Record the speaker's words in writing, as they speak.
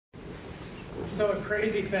So a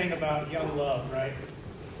crazy thing about young love, right?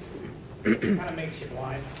 It kind of makes you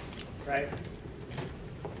blind, right?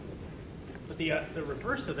 But the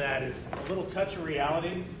reverse of that is a little touch of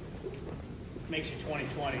reality makes you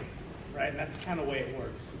 20/20, right? And that's kind of the way it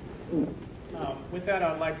works. With that,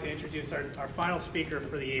 I'd like to introduce our final speaker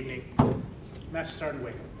for the evening, Master Sergeant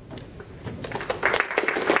Wakham.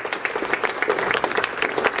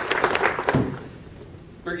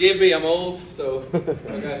 Forgive me, I'm old, so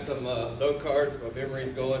I got some note cards, my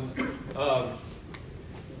memory's going. I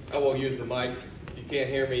won't use the mic. If you can't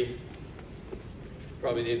hear me,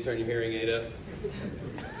 probably need to turn your hearing aid up.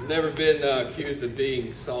 I've never been accused of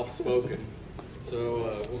being soft-spoken,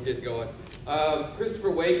 so we'll get going.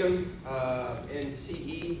 Christopher Wakham,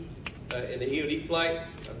 NCE, in the EOD flight.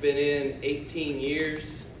 I've been in 18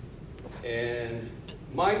 years, and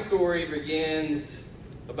my story begins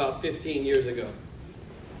about 15 years ago.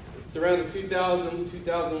 It's around the 2000,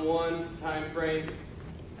 2001 time frame.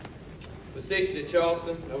 I was stationed at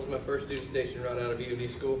Charleston. That was my first duty station right out of EOD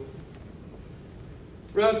school.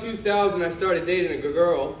 Around 2000, I started dating a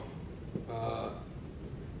girl,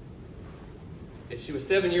 and she was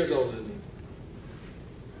 7 years older than me.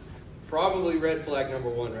 Probably red flag number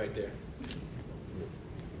one right there.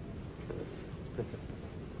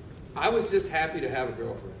 I was just happy to have a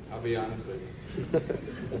girlfriend, I'll be honest with you.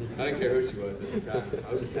 I didn't care who she was at the time.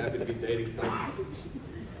 I was just happy to be dating someone.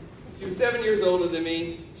 She was 7 years older than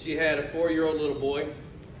me. She had a 4-year-old little boy.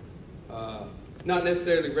 Not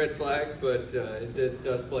necessarily red flag, but it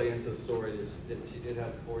does play into the story that she did have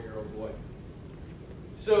a 4-year-old boy.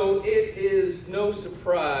 So it is no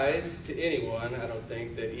surprise to anyone, I don't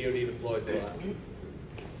think, that EOD deploys a lot.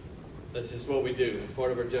 That's just what we do. It's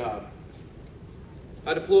part of our job.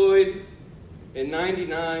 I deployed in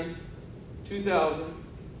 99, 2000,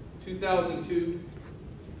 2002,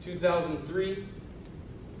 2003,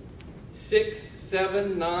 6,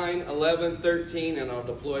 7, 9, 11, 13, and I'll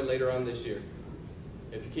deploy later on this year.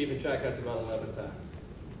 If you're keeping track, that's about 11 times.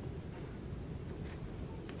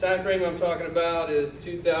 The time frame I'm talking about is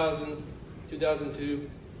 2000, 2002,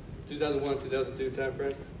 2001, 2002 time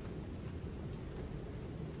frame.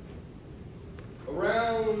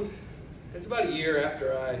 It's about a year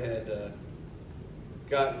after I had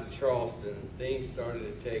gotten to Charleston, things started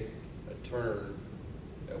to take a turn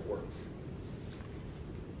at work.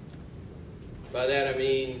 By that I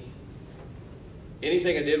mean,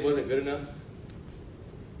 anything I did wasn't good enough.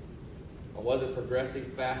 I wasn't progressing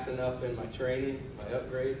fast enough in my training, my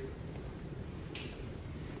upgrade.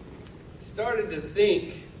 Started to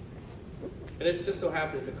think, and it just so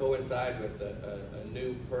happened to coincide with a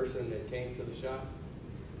new person that came to the shop.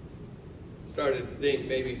 Started to think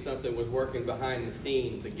maybe something was working behind the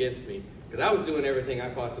scenes against me, because I was doing everything I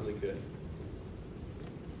possibly could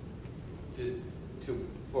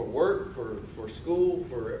for work, for school,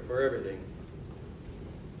 for everything.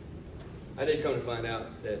 I did come to find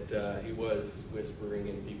out that he was whispering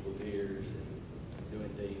in people's ears and doing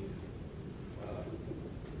things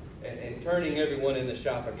and turning everyone in the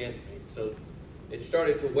shop against me. So it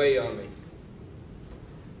started to weigh on me.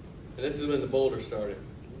 And this is when the boulder started.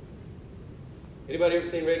 Anybody ever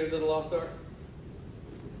seen Raiders of the Lost Ark?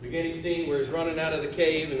 Beginning scene where he's running out of the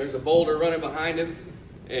cave and there's a boulder running behind him,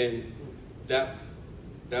 and that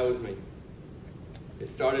was me. It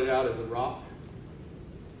started out as a rock,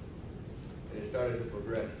 and it started to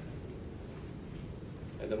progress.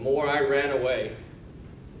 And the more I ran away,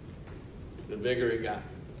 the bigger it got.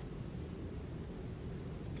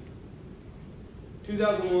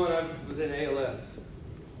 2001, I was in ALS.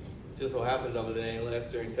 Just so happens I was in ALS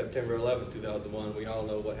during September 11, 2001. We all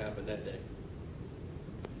know what happened that day.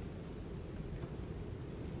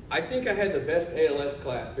 I think I had the best ALS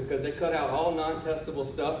class because they cut out all non-testable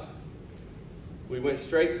stuff. We went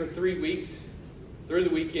straight for 3 weeks, through the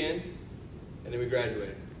weekend, and then we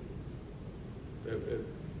graduated.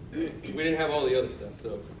 We didn't have all the other stuff.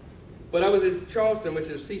 But I was at Charleston, which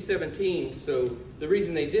is C-17, so the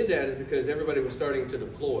reason they did that is because everybody was starting to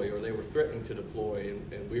deploy, or they were threatening to deploy,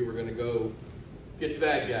 and we were going to go get the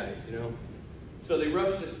bad guys, you know. So they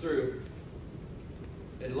rushed us through,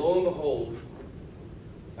 and lo and behold,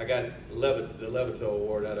 I got the Levito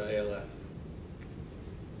Award out of ALS.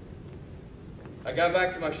 I got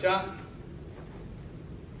back to my shop,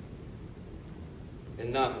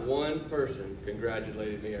 and not one person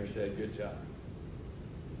congratulated me or said, "Good job."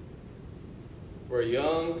 For a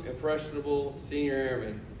young, impressionable senior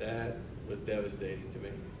airman, that was devastating to me.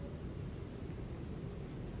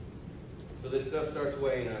 So this stuff starts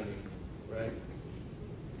weighing on you, right?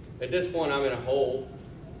 At this point, I'm in a hole,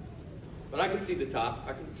 but I can see the top.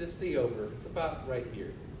 I can just see over. It's about right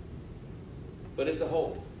here. But it's a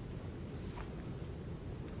hole.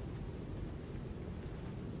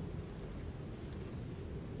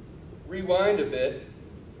 rewind a bit.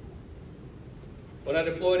 When I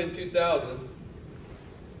deployed in 2000,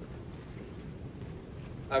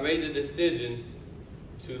 I made the decision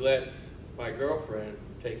to let my girlfriend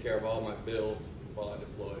take care of all my bills while I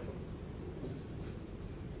deployed.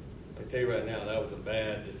 I tell you right now, that was a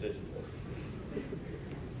bad decision.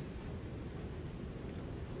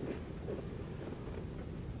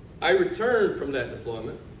 I returned from that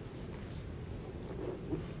deployment.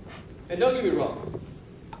 And don't get me wrong,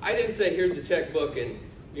 I didn't say here's the checkbook and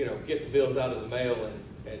get the bills out of the mail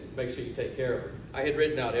and make sure you take care of her. I had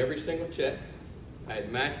written out every single check. I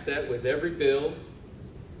had matched that with every bill.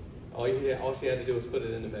 All she had to do was put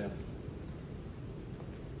it in the mail.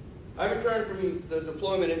 I returned from the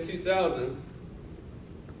deployment in 2000.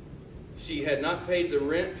 She had not paid the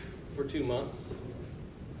rent for 2 months.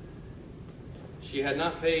 She had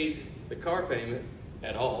not paid the car payment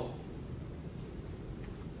at all.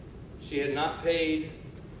 She had not paid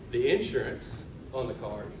the insurance on the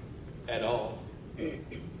cars at all.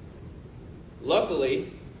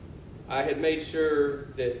 Luckily, I had made sure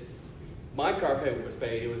that my car payment was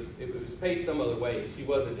paid. It was paid some other way. She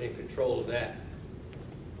wasn't in control of that.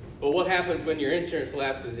 But what happens when your insurance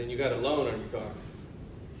lapses and you got a loan on your car?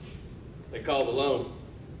 They call the loan.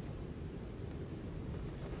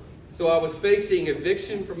 So I was facing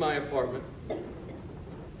eviction from my apartment,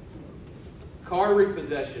 car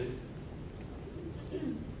repossession,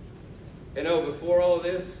 and before all of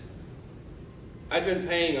this, I'd been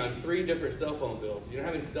paying on 3 different cell phone bills. You know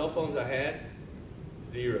how many cell phones I had?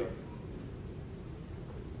 0.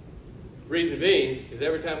 Reason being is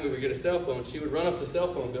every time we would get a cell phone, she would run up the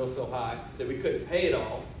cell phone bill so high that we couldn't pay it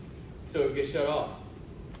all, so it would get shut off.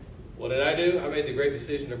 What did I do? I made the great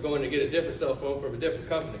decision of going to get a different cell phone from a different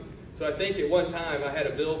company. So I think at one time I had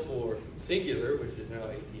a bill for Singular, which is now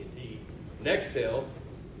AT&T, Nextel,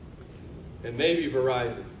 and maybe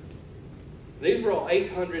Verizon. These were all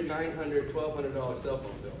 $800, $900, $1,200 cell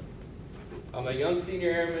phone bills. I'm a young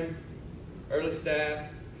senior airman, early staff,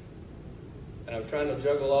 and I'm trying to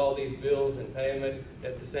juggle all these bills and pay them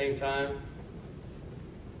at the same time.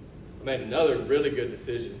 I made another really good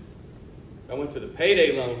decision. I went to the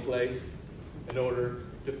payday loan place in order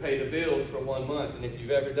to pay the bills for 1 month. And if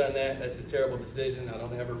you've ever done that, that's a terrible decision. I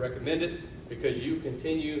don't ever recommend it because you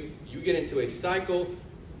get into a cycle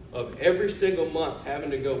of every single month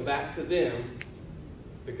having to go back to them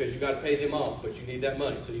because you got to pay them off, but you need that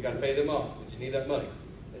money. So you got to pay them off, but you need that money.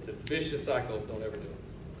 It's a vicious cycle. Don't ever do it.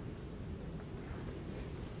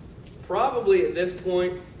 Probably at this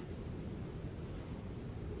point,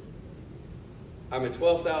 I'm at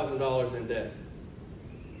 $12,000 in debt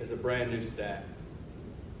as a brand new staff.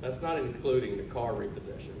 That's not including the car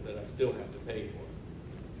repossession that I still have to pay for.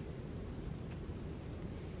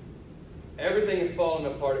 Everything is falling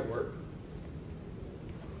apart at work.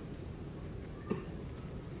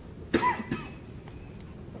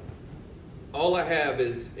 All I have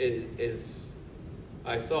is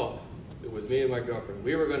I thought it was me and my girlfriend.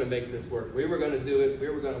 We were going to make this work. We were going to do it. We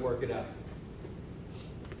were going to work it out.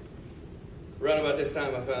 Around about this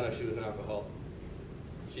time, I found out she was an alcoholic.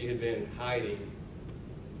 She had been hiding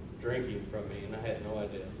drinking from me, and I had no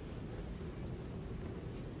idea.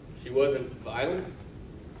 She wasn't violent.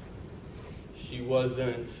 She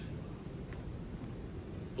wasn't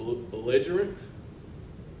belligerent,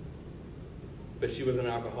 but she was an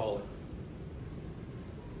alcoholic.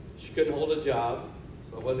 She couldn't hold a job,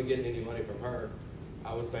 so I wasn't getting any money from her.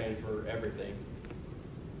 I was paying for everything.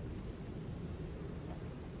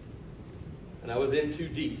 And I was in too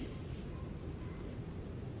deep.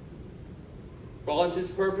 For all intents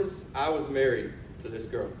and purposes, I was married to this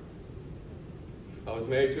girl. I was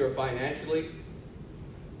married to her financially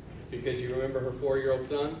because you remember her 4-year-old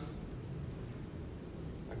son?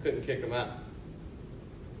 I couldn't kick him out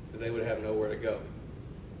because they would have nowhere to go.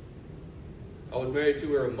 I was married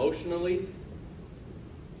to her emotionally,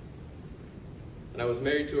 and I was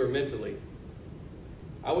married to her mentally.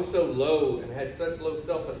 I was so low and had such low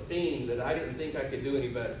self-esteem that I didn't think I could do any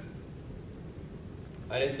better.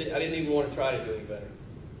 I didn't even want to try to do any better.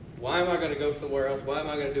 Why am I going to go somewhere else? Why am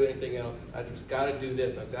I going to do anything else? I just got to do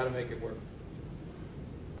this. I've got to make it work.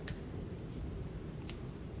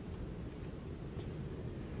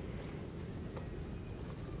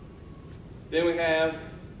 Then we have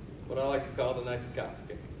what I like to call the night the cops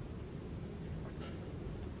came.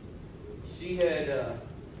 She had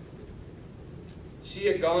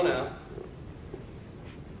gone out.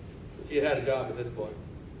 She had a job at this point,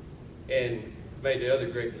 and made the other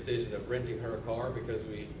great decision of renting her a car because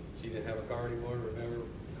she didn't have a car anymore. Remember,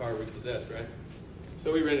 the car we possessed, right?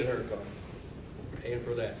 So we rented her a car, paying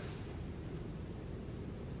for that.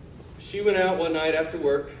 She went out one night after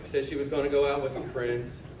work, said she was going to go out with some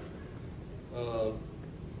friends.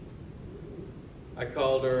 I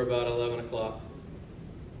called her about 11 o'clock.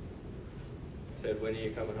 Said, when are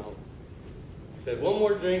you coming home? Said, one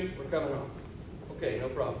more drink, we're coming home. Okay, no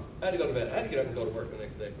problem. I had to go to bed. I had to get up and go to work the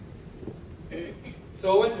next day.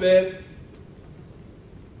 So I went to bed,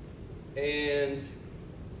 and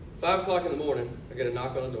 5 o'clock in the morning, I get a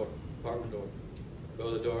knock on the door, apartment door.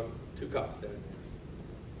 Go to the door, 2 cops standing there.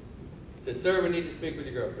 Said, sir, we need to speak with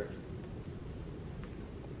your girlfriend.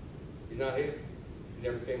 She's not here. She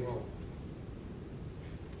never came home.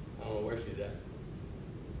 I don't know where she's at.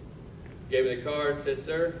 Gave me the card, said,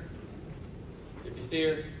 sir, if you see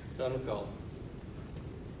her, tell them to call.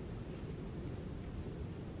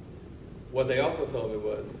 What they also told me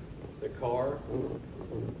was the car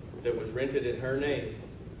that was rented in her name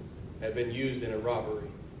had been used in a robbery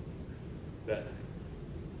that night.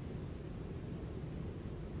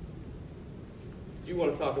 You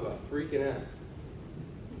want to talk about freaking out?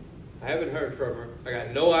 I haven't heard from her. I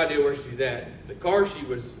got no idea where she's at. The car she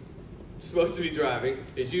was supposed to be driving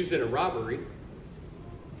is used in a robbery.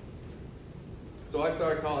 So I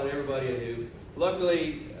started calling everybody I knew.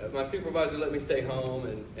 Luckily, my supervisor let me stay home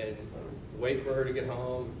and wait for her to get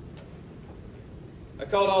home. I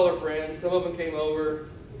called all her friends. Some of them came over.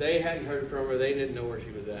 They hadn't heard from her. They didn't know where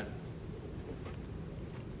she was at.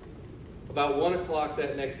 About 1 o'clock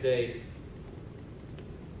that next day,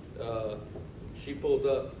 she pulls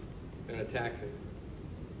up in a taxi.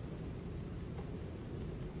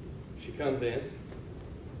 She comes in.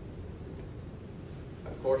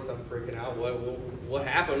 Of course, I'm freaking out. What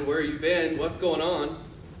happened? Where have you been? What's going on?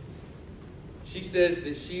 She says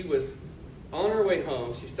that she was on her way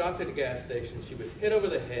home. She stopped at a gas station. She was hit over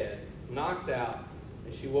the head, knocked out,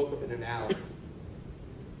 and she woke up in an alley.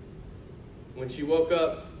 When she woke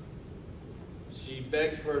up, she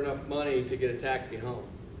begged for enough money to get a taxi home.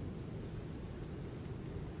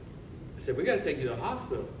 I said, we got to take you to the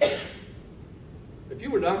hospital. If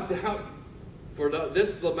you were knocked out for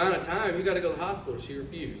this amount of time, you got to go to the hospital. She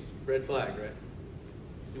refused. Red flag, right?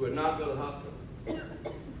 She would not go to the hospital.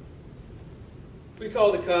 We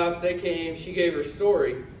called the cops. They came. She gave her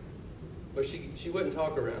story, but she wouldn't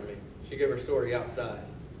talk around me. She gave her story outside.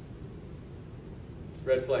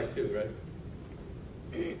 Red flag too,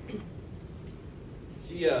 right?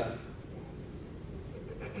 She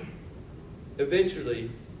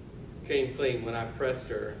eventually came clean when I pressed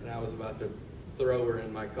her and I was about to throw her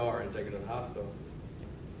in my car and take her to the hospital.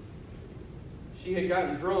 She had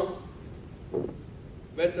gotten drunk,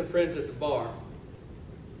 met some friends at the bar,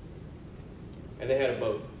 and they had a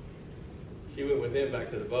boat. She went with them back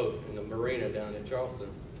to the boat in the marina down in Charleston.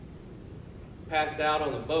 Passed out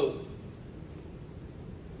on the boat.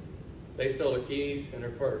 They stole her keys and her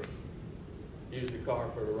purse. Used the car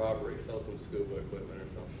for the robbery, sold some scuba equipment or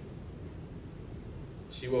something.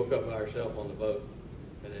 She woke up by herself on the boat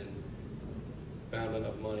and then found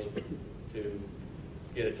enough money to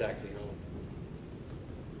get a taxi home.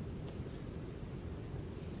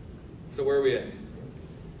 So where are we at?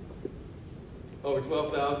 Over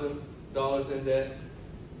 $12,000 in debt.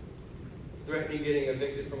 Threatening getting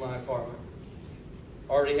evicted from my apartment.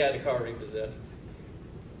 Already had the car repossessed.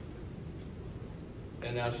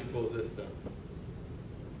 And now she pulls this stuff.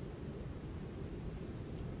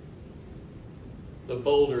 The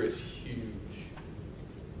boulder is huge.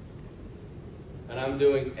 And I'm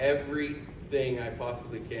doing everything I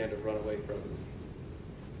possibly can to run away from it.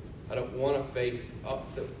 I don't want to face up.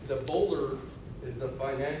 The boulder is the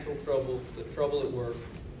financial trouble, the trouble at work.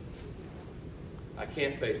 I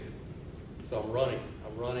can't face it. So I'm running.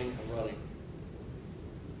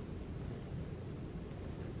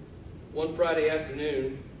 One Friday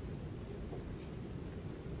afternoon,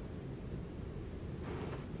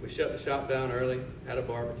 we shut the shop down early, had a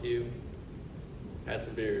barbecue, had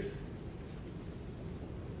some beers.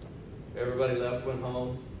 Everybody left, went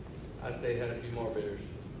home. I stayed, had a few more beers.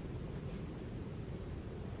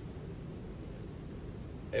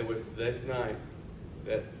 It was this night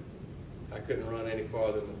that I couldn't run any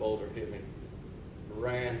farther than the boulder hit me.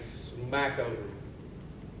 Ran smack over me.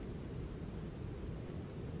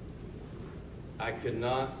 I could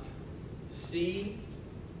not see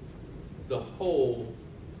the hole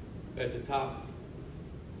at the top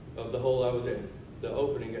of the hole I was in. The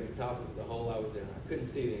opening at the top of the hole I was in. I couldn't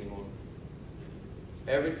see it anymore.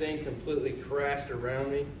 Everything completely crashed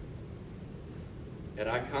around me, and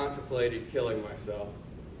I contemplated killing myself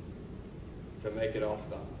to make it all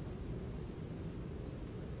stop.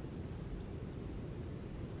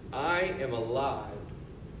 I am alive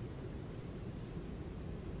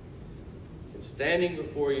and standing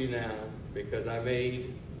before you now because I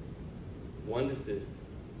made one decision.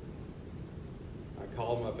 I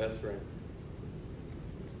called my best friend.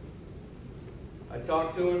 I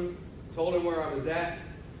talked to him, told him where I was at,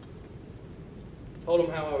 told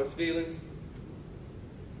him how I was feeling,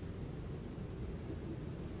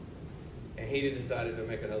 and he decided to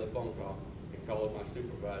make another phone call and called my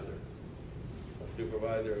supervisor. My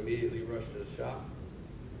supervisor immediately rushed to the shop,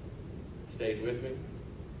 stayed with me.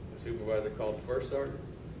 My supervisor called the first sergeant.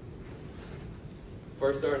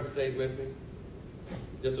 First sergeant stayed with me.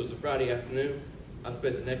 This was a Friday afternoon. I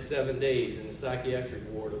spent the next 7 days in the psychiatric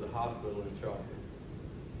ward of the hospital in Charleston.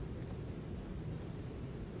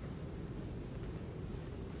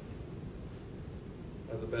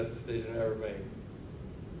 That's the best decision I ever made.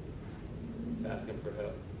 Asking for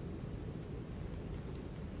help.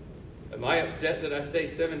 Am I upset that I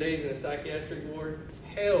stayed 7 days in a psychiatric ward?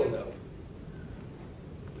 Hell no.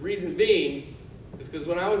 Reason being is because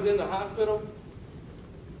when I was in the hospital,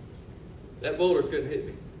 that boulder couldn't hit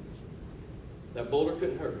me. That boulder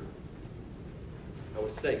couldn't hurt me. I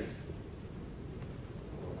was safe.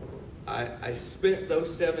 I spent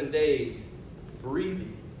those 7 days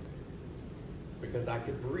breathing because I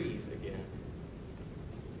could breathe again.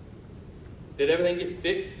 Did everything get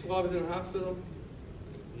fixed while I was in the hospital?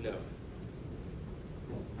 No.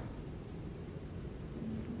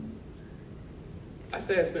 I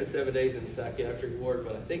say I spent 7 days in the psychiatric ward,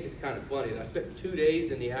 but I think it's kind of funny that I spent 2 days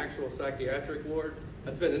in the actual psychiatric ward.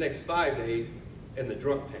 I spent the next 5 days in the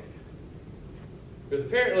drunk tank. Because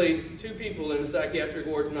apparently 2 people in the psychiatric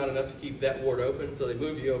ward is not enough to keep that ward open, so they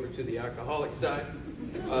moved you over to the alcoholic side.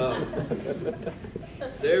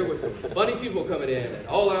 There were some funny people coming in at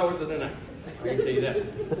all hours of the night. I can tell you that.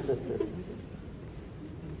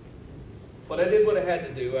 But I did what I had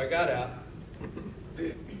to do. I got out.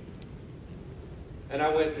 And I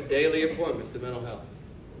went to daily appointments to mental health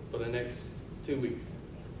for the next 2 weeks.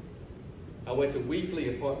 I went to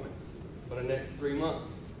weekly appointments for the next 3 months.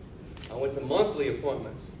 I went to monthly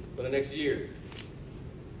appointments for the next year.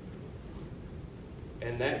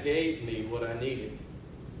 And that gave me what I needed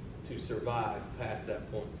to survive past that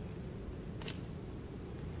point.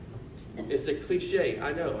 It's a cliche,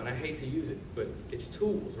 I know, and I hate to use it, but it's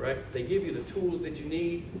tools, right? They give you the tools that you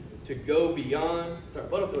need to go beyond. Sorry,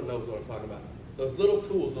 Butterfield knows what I'm talking about. Those little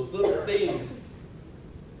tools, those little things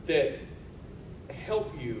that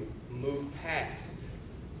help you move past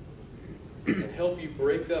and help you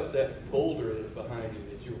break up that boulder that's behind you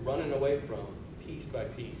that you're running away from piece by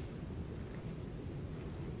piece.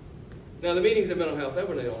 Now, the meetings of mental health, that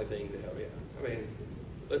weren't the only thing to help you out. I mean,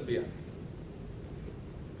 let's be honest.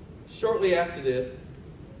 Shortly after this,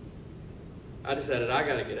 I decided I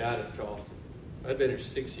got to get out of Charleston. I'd been here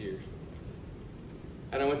 6 years.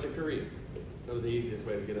 And I went to Korea. That was the easiest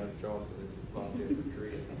way to get out of Charleston is volunteer for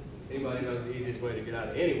Korea. Anybody knows the easiest way to get out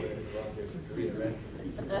of anywhere is volunteer for Korea,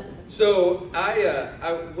 right? So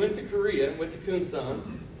I went to Korea, went to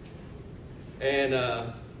Kunsan, and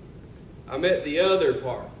I met the other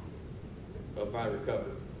part of my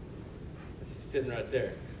recovery. She's sitting right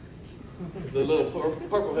there. The little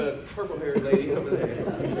purple-haired lady over there.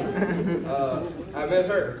 I met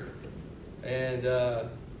her, and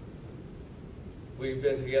we've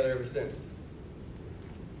been together ever since.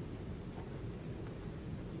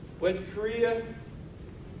 Went to Korea,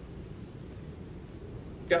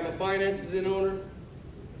 got my finances in order.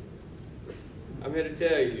 I'm here to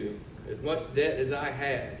tell you, as much debt as I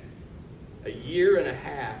had, a year and a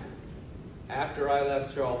half after I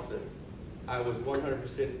left Charleston, I was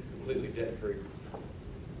 100% completely debt-free.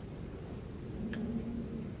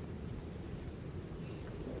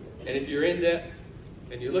 And if you're in debt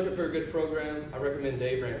and you're looking for a good program, I recommend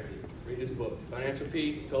Dave Ramsey. Read his books, Financial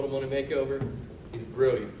Peace, Total Money Makeover. He's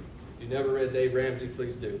brilliant. If you've never read Dave Ramsey,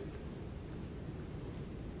 please do.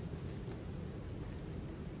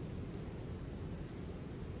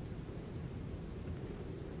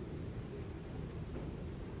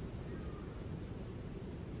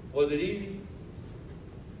 Was it easy?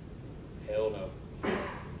 Hell no.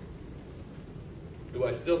 Do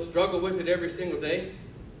I still struggle with it every single day?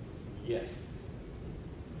 Yes.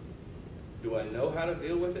 Do I know how to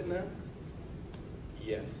deal with it now?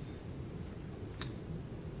 Yes.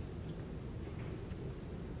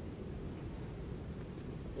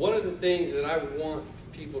 One of the things that I want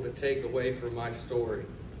people to take away from my story,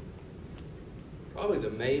 probably the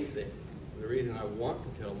main thing, the reason I want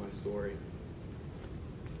to tell my story,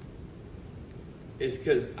 is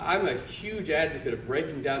because I'm a huge advocate of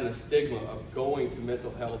breaking down the stigma of going to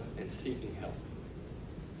mental health and seeking help.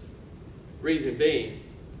 Reason being,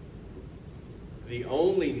 the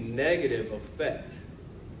only negative effect,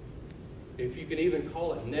 if you can even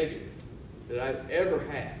call it negative, that I've ever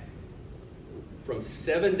had from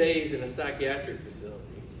 7 days in a psychiatric facility,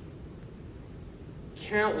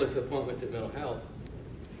 countless appointments at mental health.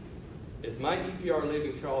 As my EPR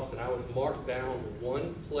leaving Charleston, I was marked down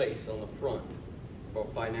one place on the front for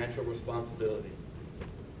financial responsibility.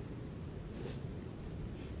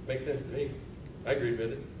 Makes sense to me. I agreed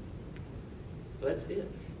with it. But that's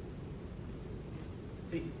it. It's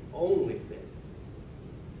the only thing.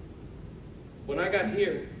 When I got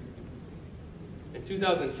here in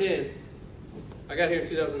 2010, I got here in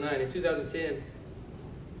 2009. In 2010,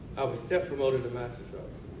 I was step promoted to Master Sergeant.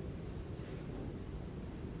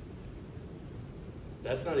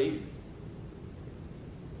 That's not easy.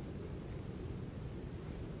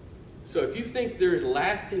 So if you think there's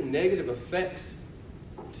lasting negative effects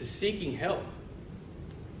to seeking help,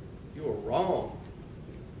 you are wrong.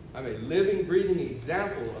 I'm a living, breathing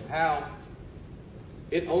example of how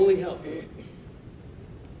it only helps.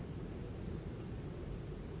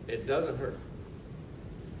 It doesn't hurt.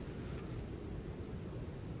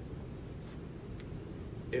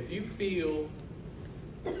 If you feel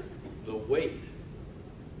the weight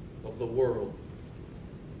of the world,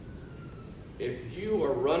 if you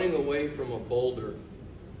are running away from a boulder,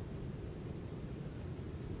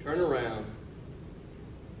 turn around,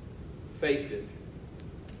 face it,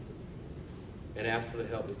 and ask for the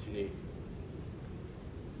help that you need.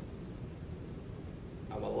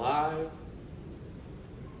 I'm alive,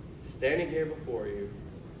 standing here before you,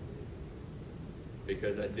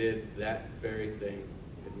 because I did that very thing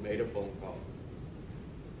and made a phone call.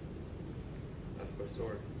 That's my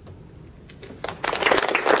story.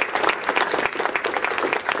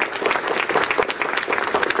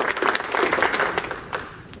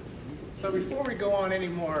 So before we go on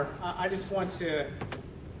anymore, I just want to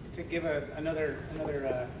give another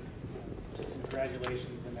just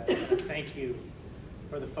congratulations and a thank you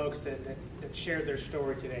for the folks that shared their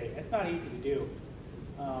story today. It's not easy to do.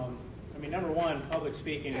 I mean, number one, public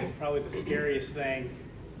speaking is probably the scariest thing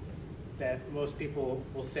that most people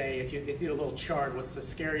will say. If you do a little chart, what's the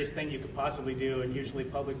scariest thing you could possibly do? And usually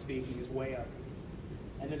public speaking is way up.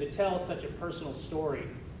 And then to tell such a personal story,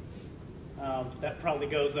 that probably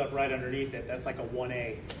goes up right underneath it. That's like a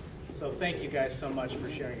 1A. So thank you guys so much for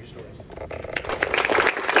sharing your stories.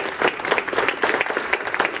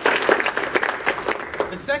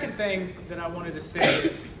 The second thing that I wanted to say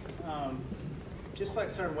is, just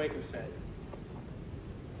like Sergeant Wakham said,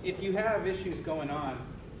 if you have issues going on,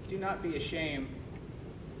 do not be ashamed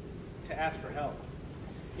to ask for help.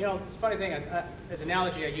 You know, it's a funny thing, as an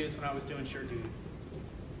analogy I used when I was doing shore duty.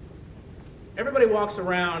 Everybody walks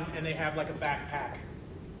around and they have like a backpack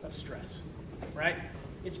of stress, right?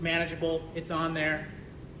 It's manageable, it's on there,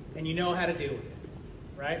 and you know how to deal with it,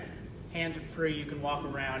 right? Hands are free, you can walk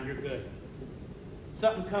around, you're good.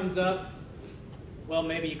 Something comes up, well,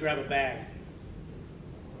 maybe you grab a bag,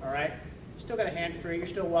 all right? You still got a hand free, you're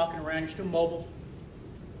still walking around, you're still mobile.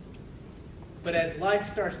 But as life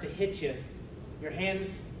starts to hit you, your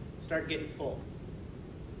hands start getting full.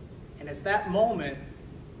 And it's that moment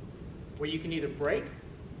where you can either break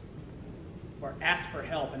or ask for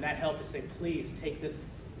help, and that help is say, please take this,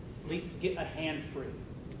 at least get a hand free.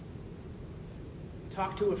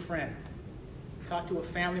 Talk to a friend, talk to a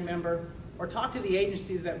family member, or talk to the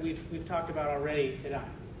agencies that we've talked about already tonight.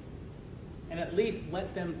 And at least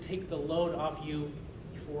let them take the load off you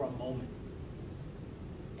for a moment.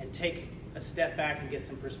 And take a step back and get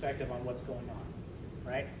some perspective on what's going on,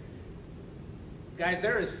 right? Guys,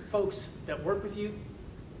 there is folks that work with you,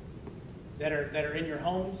 that are in your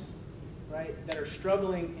homes, right, that are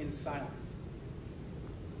struggling in silence.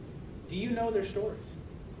 Do you know their stories?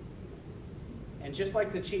 And just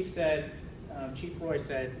like the chief said, Chief Roy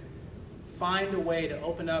said, find a way to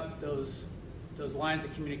open up those lines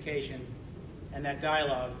of communication and that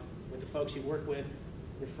dialogue with the folks you work with,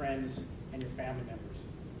 your friends, and your family members.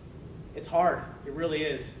 It's hard, it really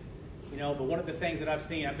is. You know, but one of the things that I've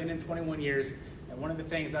seen, I've been in 21 years, and one of the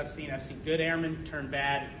things I've seen good airmen turn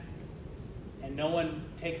bad, and no one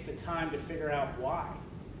takes the time to figure out why.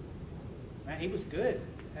 Man, he was good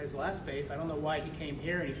at his last base. I don't know why he came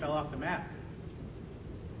here and he fell off the map.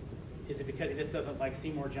 Is it because he just doesn't like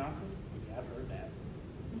Seymour Johnson? Yeah, I've heard that.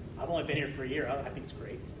 I've only been here for a year. I think it's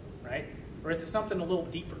great, right? Or is it something a little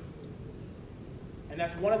deeper? And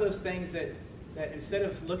that's one of those things that instead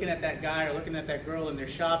of looking at that guy or looking at that girl in their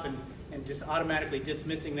shop and just automatically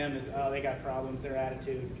dismissing them as, oh, they got problems, their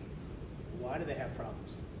attitude. Why do they have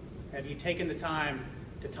problems? Have you taken the time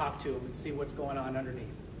to talk to them and see what's going on underneath?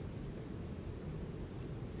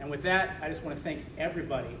 And with that, I just want to thank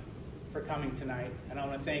everybody for coming tonight. And I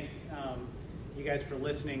want to thank you guys for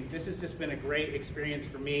listening. This has just been a great experience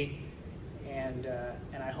for me. and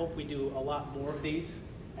I hope we do a lot more of these.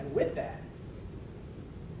 And with that,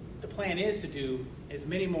 the plan is to do as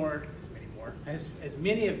many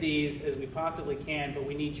of these as we possibly can, but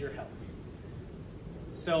we need your help.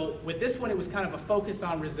 So with this one, it was kind of a focus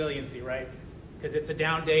on resiliency, right? Because it's a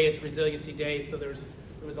down day, it's resiliency day, so there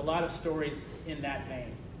was a lot of stories in that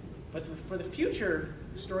vein. But for the future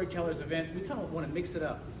Storytellers event, we kind of want to mix it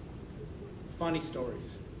up. Funny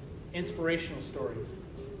stories, inspirational stories.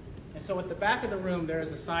 And so at the back of the room, there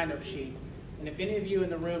is a sign-up sheet. And if any of you in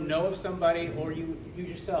the room know of somebody, or you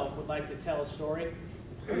yourself would like to tell a story,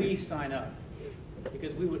 please sign up.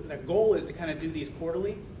 Because the goal is to kind of do these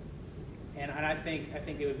quarterly. And I think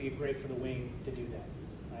it would be great for the wing to do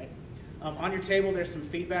that, right? On your table, there's some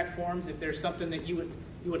feedback forms. If there's something that you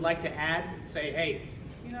would like to add, say, hey,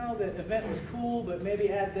 you know, the event was cool, but maybe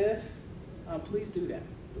add this, please do that.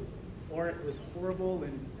 Or it was horrible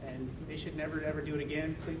and they should never, ever do it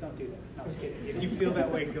again, please don't do that. No, I was kidding. If you feel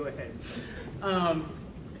that way, go ahead. I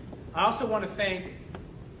also want to thank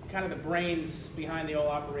kind of the brains behind the whole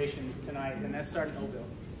operation tonight, and that's Sergeant Oville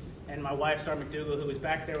and my wife, Sergeant McDougal, who was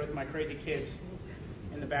back there with my crazy kids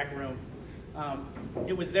in the back room.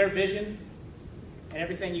 It was their vision, and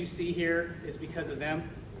everything you see here is because of them,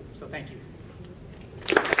 so thank you.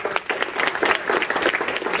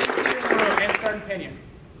 And Sergeant Pena.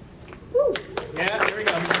 Woo. Yeah, there we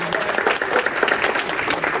go.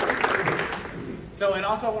 So, and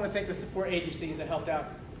also I want to thank the support agencies that helped out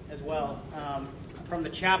as well. From the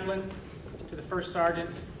chaplain to the first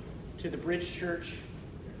sergeants to the bridge church,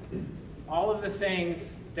 all of the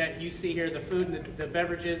things that you see here, the food and the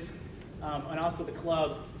beverages, and also the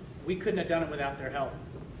club, we couldn't have done it without their help.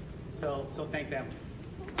 So thank them.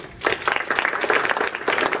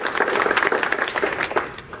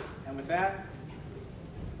 And with that,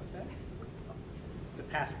 what's that? The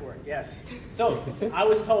passport, yes. So I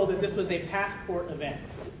was told that this was a passport event.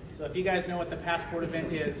 So if you guys know what the passport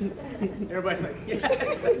event is, everybody's like,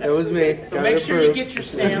 yes. It was me. So make sure you get your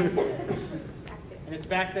stamp, and it's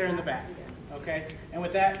back there in the back. Okay? And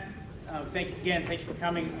with that, thank you for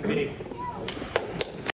coming. Good evening.